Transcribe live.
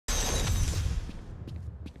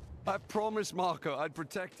I promised Marco I'd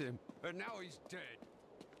protect him, and now he's dead.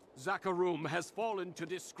 Zakharum has fallen to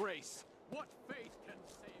disgrace. What fate can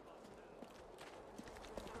save us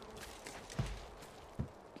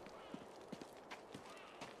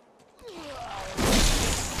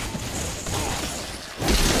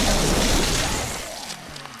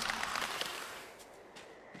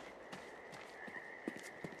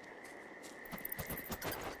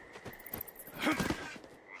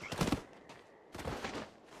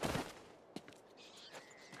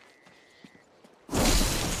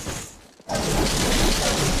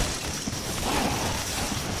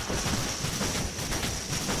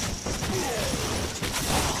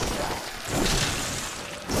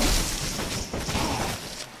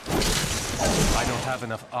have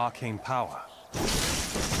enough arcane power.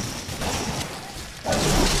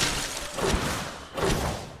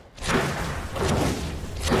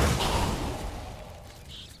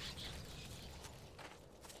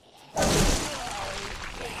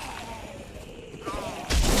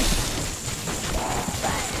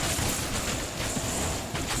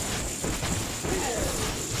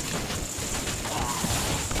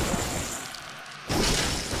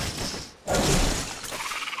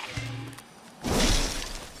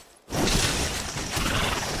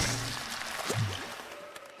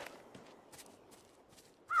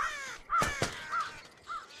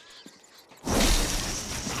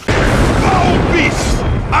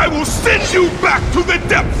 I will send you back to the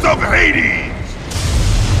depths of Hades!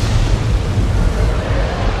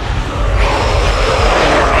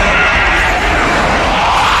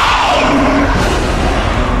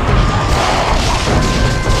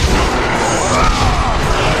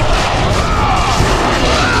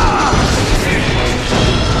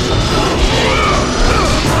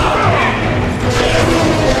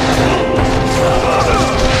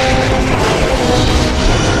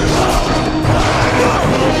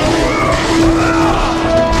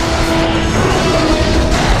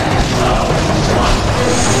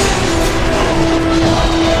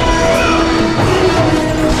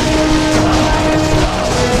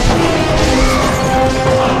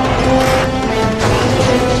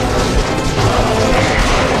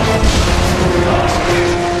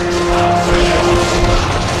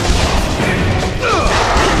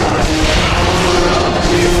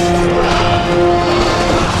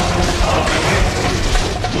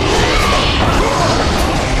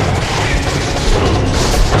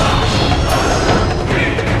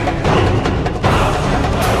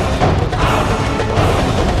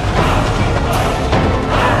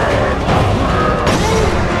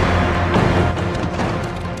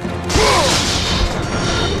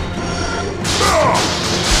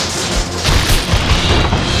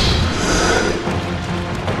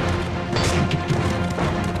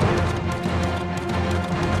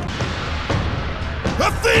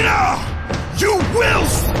 You will!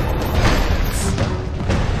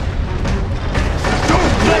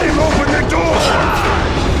 Don't let him open the door!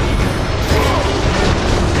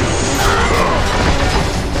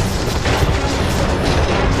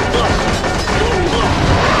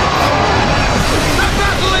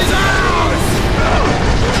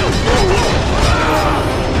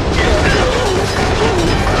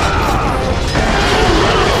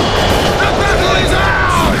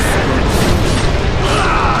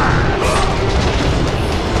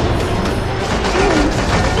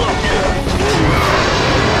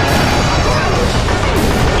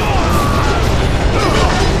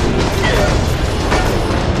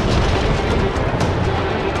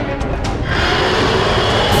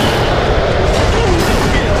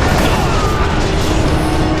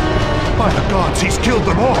 He's killed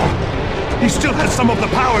them all! He still has some of the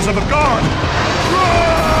powers of a god!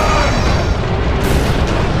 Run!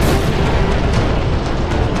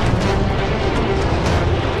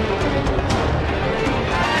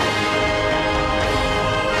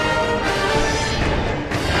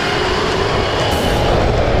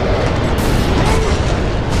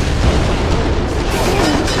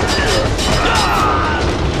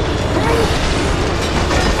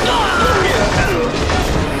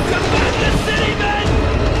 City, men!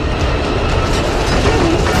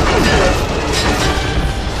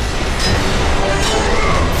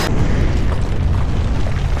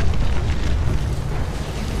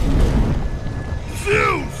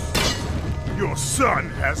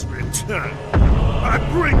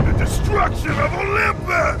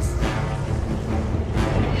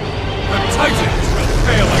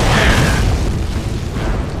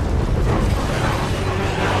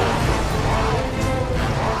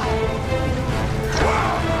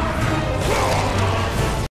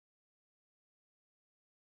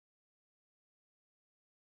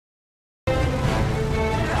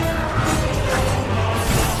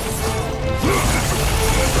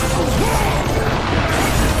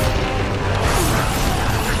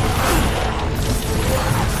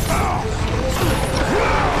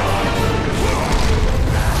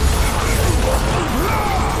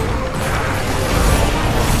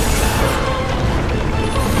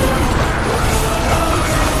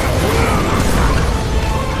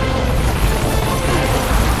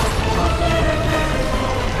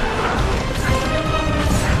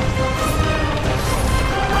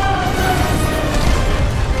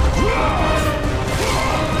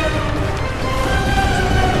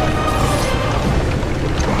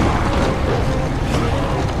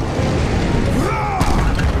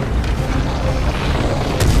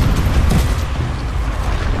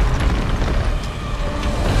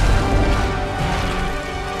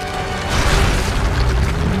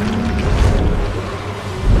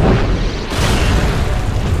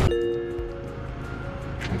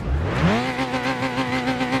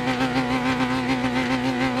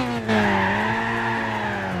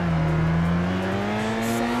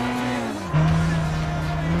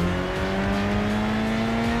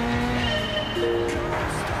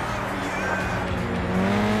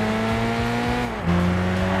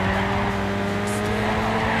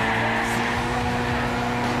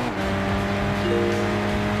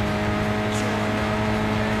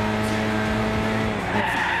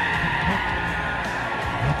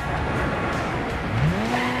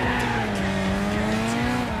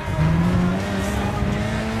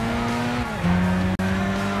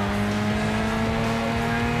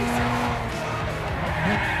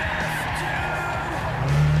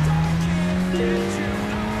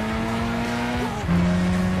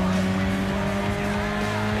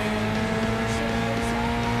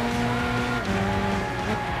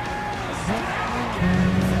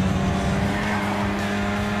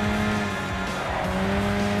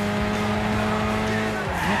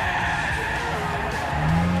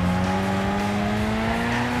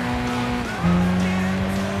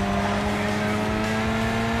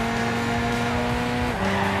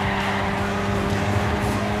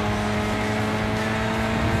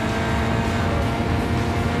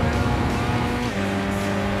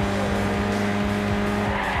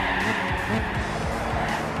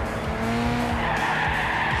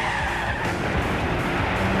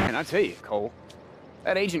 tell you, Cole.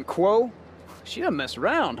 That Agent Quo, she doesn't mess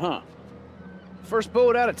around, huh? First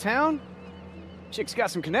boat out of town? Chick's got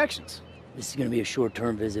some connections. This is gonna be a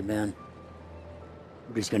short-term visit, man.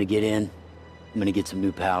 We're just gonna get in, I'm gonna get some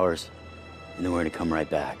new powers, and then we're gonna come right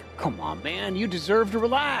back. Come on, man, you deserve to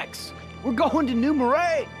relax. We're going to New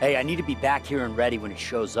Marais. Hey, I need to be back here and ready when it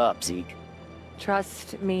shows up, Zeke.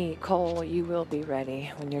 Trust me, Cole, you will be ready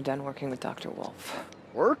when you're done working with Dr. Wolf.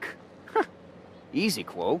 Work? Easy,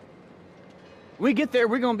 Quo. When we get there,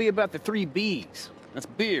 we're gonna be about the 3 B's. That's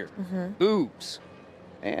beer, booze,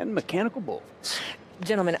 and mechanical bullets.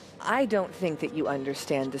 Gentlemen, I don't think that you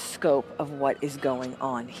understand the scope of what is going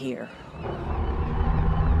on here.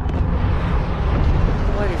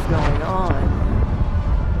 What is going on?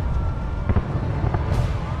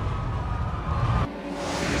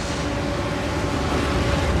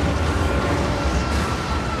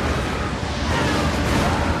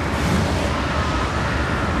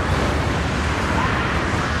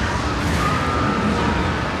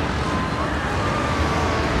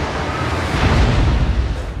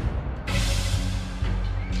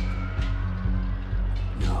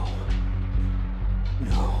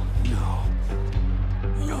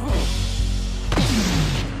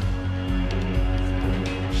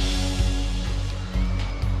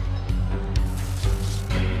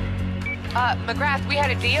 McGrath, we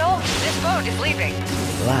had a deal. This boat is leaving.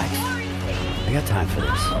 Relax. I got time for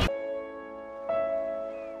this.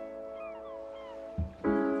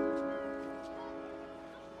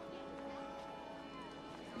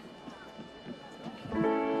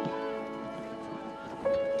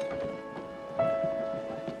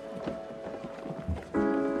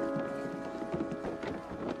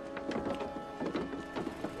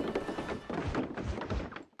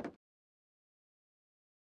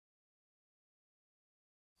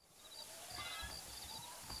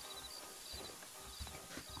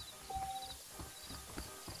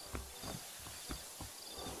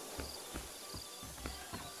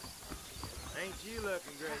 Ain't you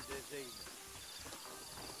looking great this evening?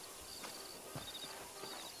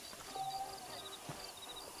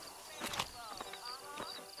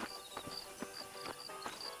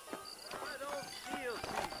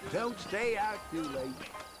 Don't stay out too late.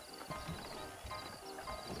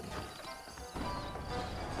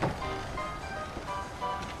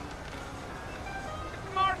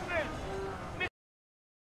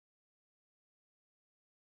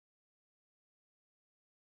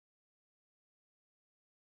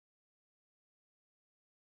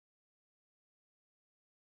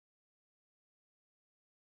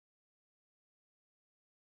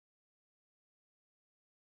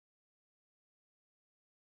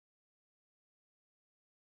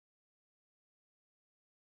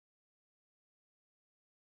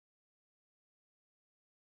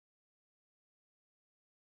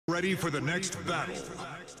 Ready for the next battle. It's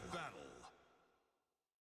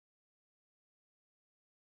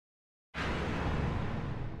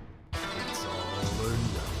all or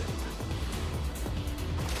nothing.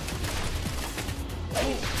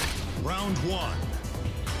 Round 1.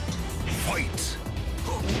 Fight!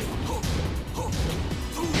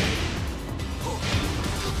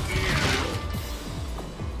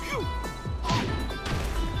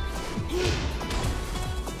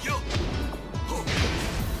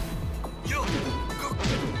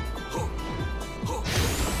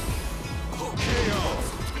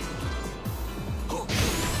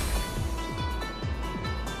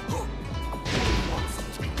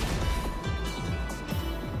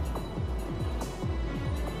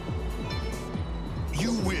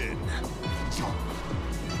 You win.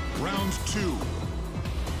 Round 2.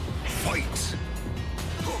 Fight.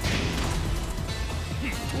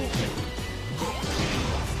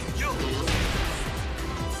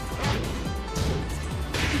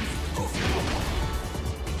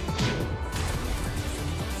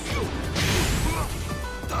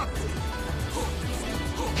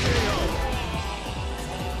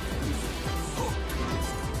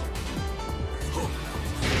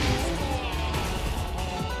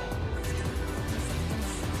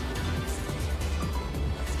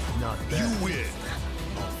 Not bad. You win.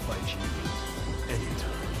 I'll fight you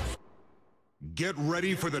anytime. Get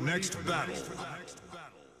ready for the next battle.